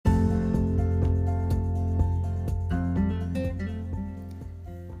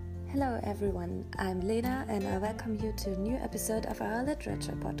everyone, I'm Lena and I welcome you to a new episode of our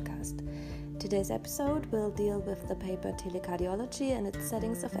literature podcast. Today's episode will deal with the paper Telecardiology and its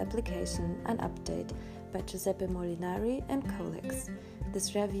settings of application, an update by Giuseppe Molinari and colleagues.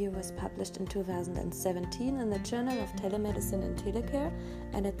 This review was published in 2017 in the Journal of Telemedicine and Telecare,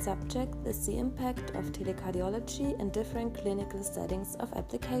 and its subject is the impact of telecardiology in different clinical settings of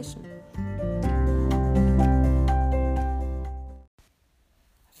application.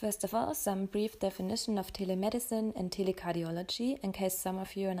 First of all, some brief definition of telemedicine and telecardiology in case some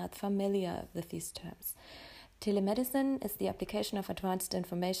of you are not familiar with these terms. Telemedicine is the application of advanced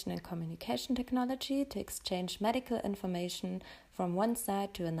information and communication technology to exchange medical information from one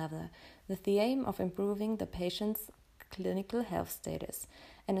side to another, with the aim of improving the patient's clinical health status,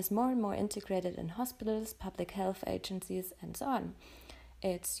 and is more and more integrated in hospitals, public health agencies, and so on.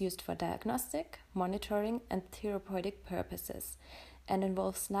 It's used for diagnostic, monitoring, and therapeutic purposes, and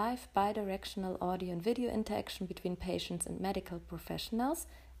involves live bidirectional audio and video interaction between patients and medical professionals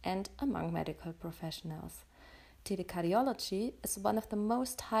and among medical professionals. Telecardiology is one of the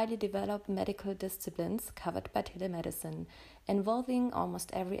most highly developed medical disciplines covered by telemedicine, involving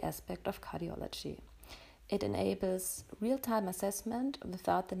almost every aspect of cardiology. It enables real-time assessment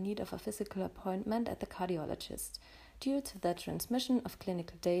without the need of a physical appointment at the cardiologist, due to the transmission of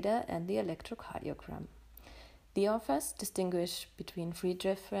clinical data and the electrocardiogram. The authors distinguish between three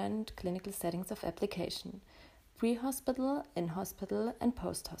different clinical settings of application: pre-hospital, in-hospital, and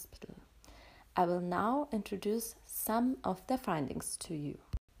post-hospital. I will now introduce some of their findings to you.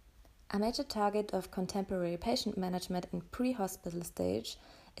 A major target of contemporary patient management in pre-hospital stage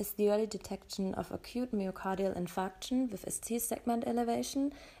is the early detection of acute myocardial infarction with ST segment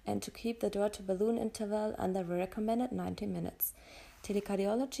elevation and to keep the door-to-balloon interval under the recommended 90 minutes.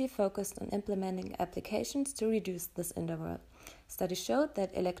 Telecardiology focused on implementing applications to reduce this interval. Studies showed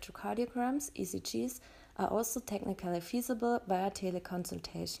that electrocardiograms, ECGs, are also technically feasible via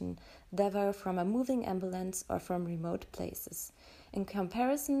teleconsultation, whether from a moving ambulance or from remote places. In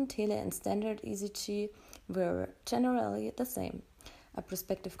comparison, tele and standard ECG were generally the same. A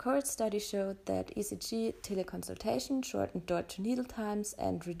prospective cohort study showed that ECG teleconsultation shortened door-to-needle times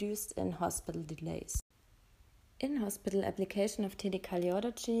and reduced in-hospital delays. In-hospital application of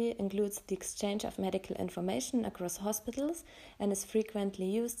telecardiology includes the exchange of medical information across hospitals and is frequently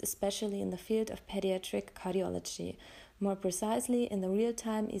used especially in the field of pediatric cardiology, more precisely in the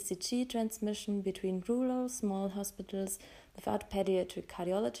real-time ECG transmission between rural small hospitals without pediatric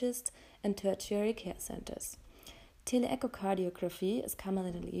cardiologists and tertiary care centers. Teleechocardiography is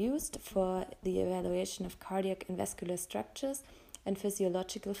commonly used for the evaluation of cardiac and vascular structures and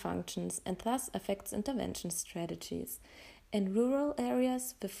physiological functions, and thus affects intervention strategies. In rural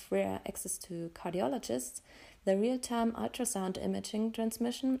areas with rare access to cardiologists, the real-time ultrasound imaging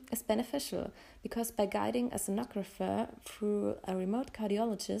transmission is beneficial because by guiding a sonographer through a remote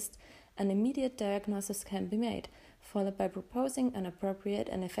cardiologist, an immediate diagnosis can be made, followed by proposing an appropriate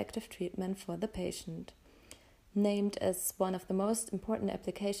and effective treatment for the patient. Named as one of the most important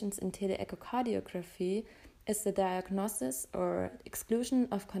applications in teleechocardiography is the diagnosis or exclusion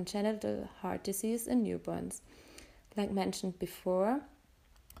of congenital heart disease in newborns. Like mentioned before,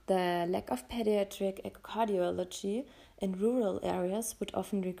 the lack of pediatric echocardiology in rural areas would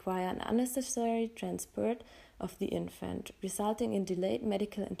often require an unnecessary transport of the infant, resulting in delayed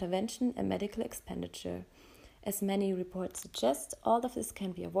medical intervention and medical expenditure. As many reports suggest, all of this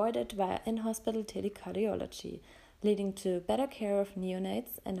can be avoided via in-hospital telecardiology, leading to better care of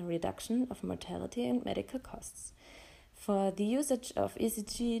neonates and a reduction of mortality and medical costs. For the usage of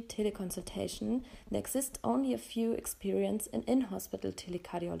ECG teleconsultation, there exist only a few experience in in-hospital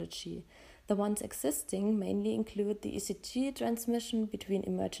telecardiology. The ones existing mainly include the ECG transmission between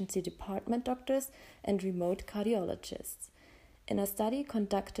emergency department doctors and remote cardiologists. In a study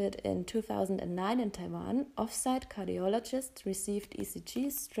conducted in 2009 in Taiwan, off-site cardiologists received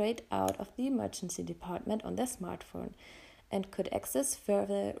ECGs straight out of the emergency department on their smartphone and could access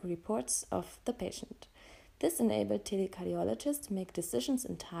further reports of the patient. This enabled telecardiologists to make decisions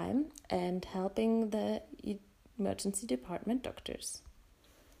in time and helping the emergency department doctors.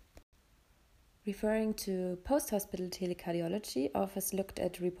 Referring to post-hospital telecardiology, authors looked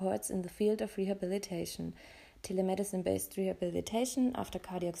at reports in the field of rehabilitation. Telemedicine-based rehabilitation after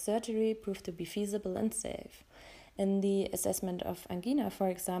cardiac surgery proved to be feasible and safe. In the assessment of angina, for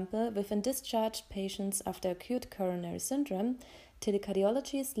example, within discharged patients after acute coronary syndrome,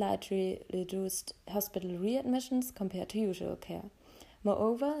 telecardiology slightly reduced hospital readmissions compared to usual care.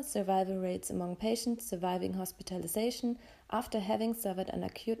 Moreover, survival rates among patients surviving hospitalization after having suffered an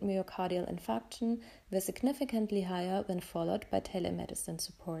acute myocardial infarction were significantly higher when followed by telemedicine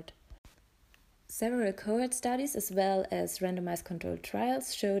support. Several cohort studies as well as randomized controlled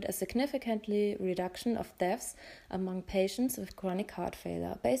trials showed a significantly reduction of deaths among patients with chronic heart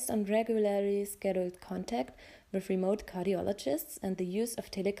failure based on regularly scheduled contact with remote cardiologists and the use of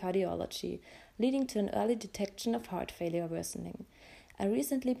telecardiology, leading to an early detection of heart failure worsening. A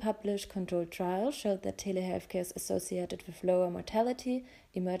recently published controlled trial showed that telehealthcare is associated with lower mortality,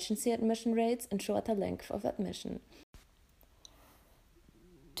 emergency admission rates, and shorter length of admission.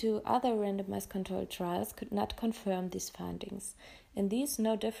 Two other randomized controlled trials could not confirm these findings. In these,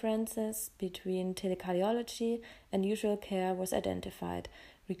 no differences between telecardiology and usual care was identified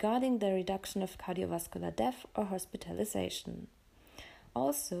regarding the reduction of cardiovascular death or hospitalization.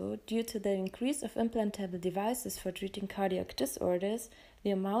 Also, due to the increase of implantable devices for treating cardiac disorders,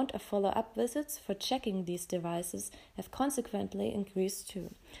 the amount of follow-up visits for checking these devices have consequently increased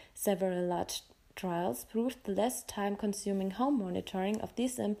too. Several large trials proved the less time-consuming home monitoring of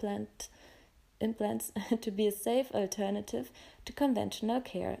these implants to be a safe alternative to conventional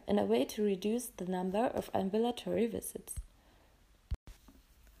care and a way to reduce the number of ambulatory visits.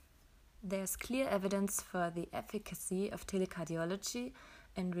 There's clear evidence for the efficacy of telecardiology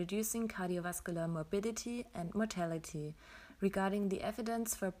in reducing cardiovascular morbidity and mortality. Regarding the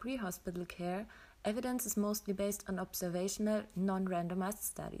evidence for pre-hospital care, evidence is mostly based on observational, non-randomized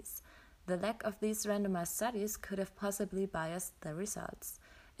studies. The lack of these randomized studies could have possibly biased the results.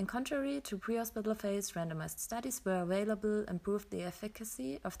 In contrary to pre-hospital phase, randomized studies were available and proved the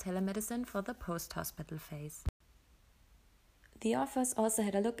efficacy of telemedicine for the post-hospital phase. The authors also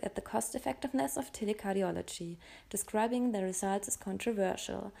had a look at the cost-effectiveness of telecardiology, describing the results as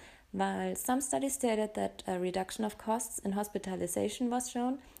controversial. While some studies stated that a reduction of costs in hospitalization was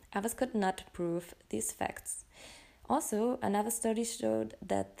shown, others could not prove these facts. Also, another study showed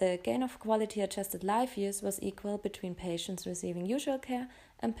that the gain of quality-adjusted life years was equal between patients receiving usual care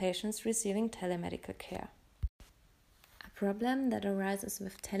and patients receiving telemedical care. A problem that arises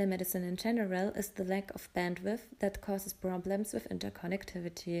with telemedicine in general is the lack of bandwidth that causes problems with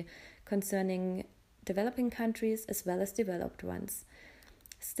interconnectivity concerning developing countries as well as developed ones.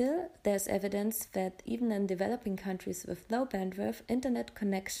 Still, there's evidence that even in developing countries with low bandwidth, internet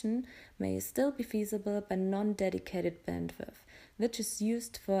connection may still be feasible by non-dedicated bandwidth, which is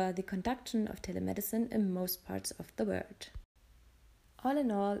used for the conduction of telemedicine in most parts of the world. All in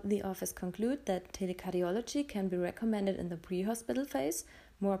all, the authors conclude that telecardiology can be recommended in the pre-hospital phase,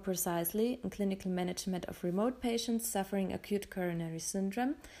 more precisely in clinical management of remote patients suffering acute coronary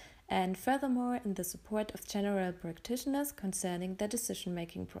syndrome, and furthermore in the support of general practitioners concerning the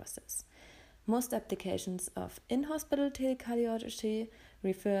decision-making process. Most applications of in-hospital telecardiology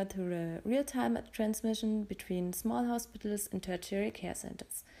refer to the real-time transmission between small hospitals and tertiary care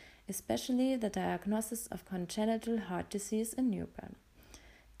centers, especially the diagnosis of congenital heart disease in newborn.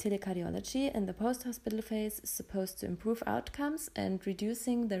 Telecardiology in the post-hospital phase is supposed to improve outcomes and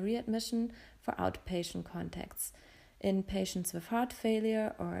reducing the readmission for outpatient contacts in patients with heart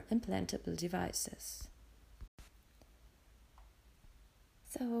failure or implantable devices.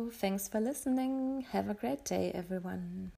 So, thanks for listening. Have a great day, everyone.